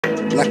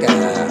Black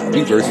Out,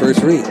 reverse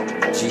first read.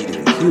 G to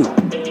the Q.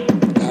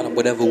 Got 'em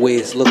whatever way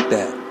it's looked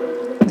at.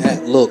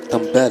 At looked,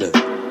 I'm better.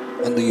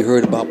 I know you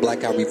heard about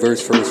Blackout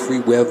Reverse First Free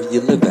wherever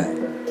you live at.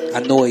 I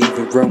know I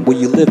even run where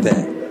you live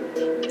at.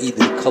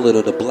 Either the colored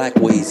or the black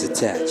ways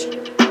attached.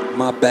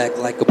 My back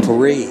like a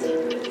parade.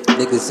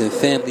 Niggas and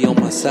family on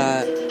my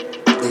side.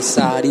 They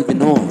side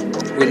even on.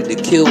 Ready to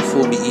kill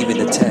for me even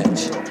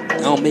attached. I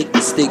don't make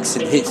mistakes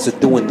and hits or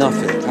doing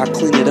nothing. I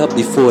clean it up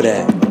before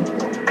that.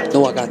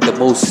 Know I got the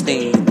most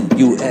stain.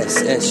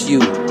 USSU.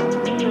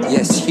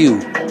 Yes, Hugh.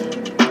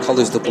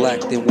 Colors the black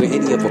than where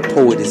any other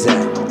poet is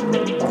at.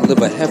 I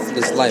live a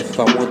heftless life if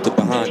I want to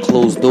behind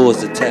closed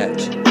doors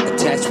attached.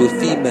 Attached with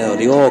female,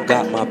 they all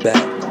got my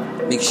back.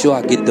 Make sure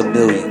I get the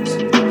millions.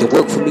 They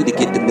work for me to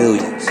get the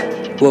millions.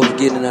 Whoever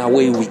get in our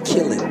way, we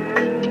killing.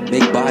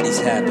 Make bodies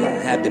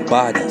happen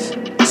bodies.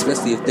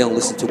 Especially if they don't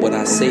listen to what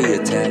I say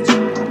attached.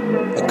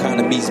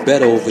 Economy's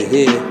better over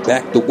here,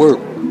 back to work.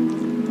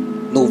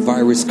 No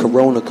virus,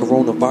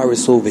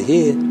 coronavirus over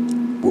here,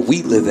 where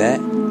we live at.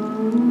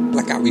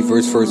 Blackout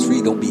Reverse First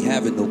Free don't be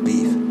having no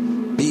beef.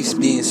 Beef's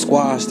being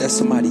squashed, that's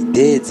somebody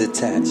dead's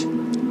attached.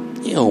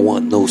 You don't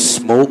want no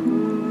smoke.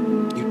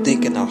 You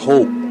thinking I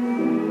hope.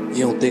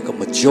 You don't think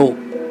I'm a joke.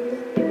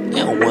 You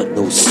don't want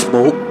no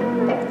smoke.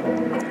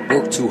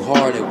 Work too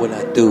hard at what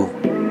I do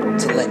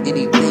to let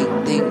anything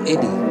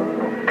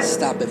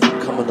stop it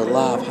from coming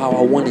alive how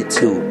I want it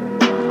to.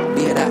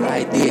 Yeah, that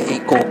idea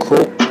ain't gon'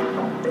 croak.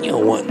 You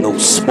don't want no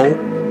smoke.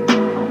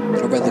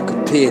 I'd rather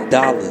compare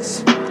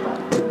dollars.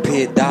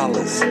 Prepare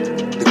dollars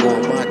to go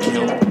on my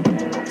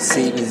account.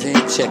 Savings and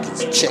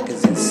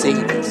checkings and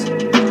savings.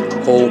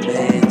 Whole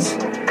mans,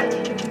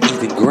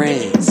 even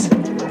grands.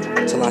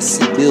 Till I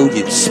see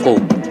millions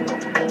smoke.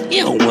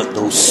 You don't want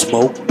no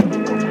smoke.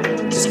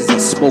 Just cause I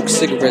smoke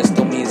cigarettes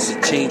don't mean it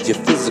should change your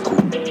physical.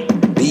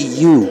 Be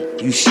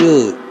you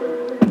should.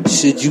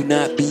 Should you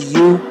not be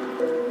you?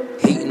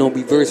 Hating on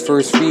Reverse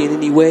First Free in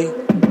any way?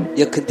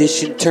 Your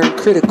condition turn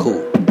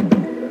critical.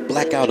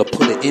 Blackout will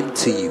put an end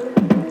to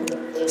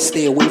you.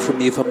 Stay away from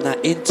me if I'm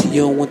not into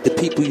you. I don't want the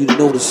people you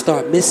know to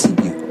start missing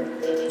you.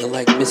 You're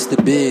like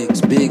Mr.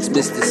 Biggs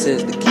Mr.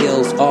 says the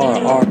Kells are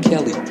R.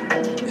 Kelly.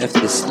 After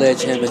the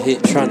sledgehammer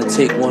hit trying to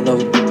take one of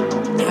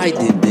them, I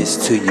did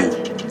this to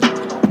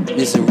you.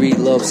 Misery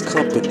loves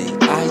company,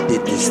 I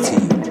did this to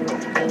you.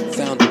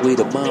 Found a way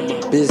to mind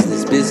my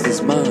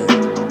business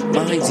mine.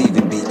 Mine's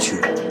even beat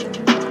you.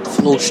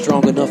 Flow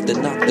strong enough to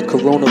knock the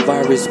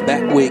coronavirus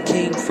back where it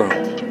came from.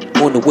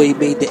 On the way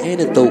made the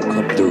antidote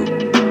come through.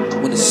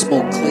 When the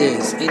smoke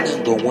clears, ain't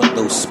nothing gonna want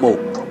no smoke.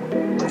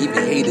 Even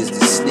haters,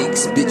 the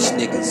snakes, bitch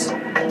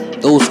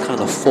niggas, those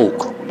kind of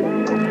folk.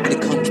 When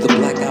it comes to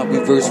Blackout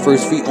Reverse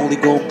First Free, only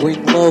gonna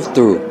bring love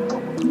through.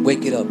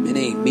 Wake it up, it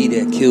ain't me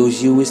that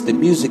kills you, it's the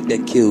music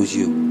that kills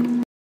you.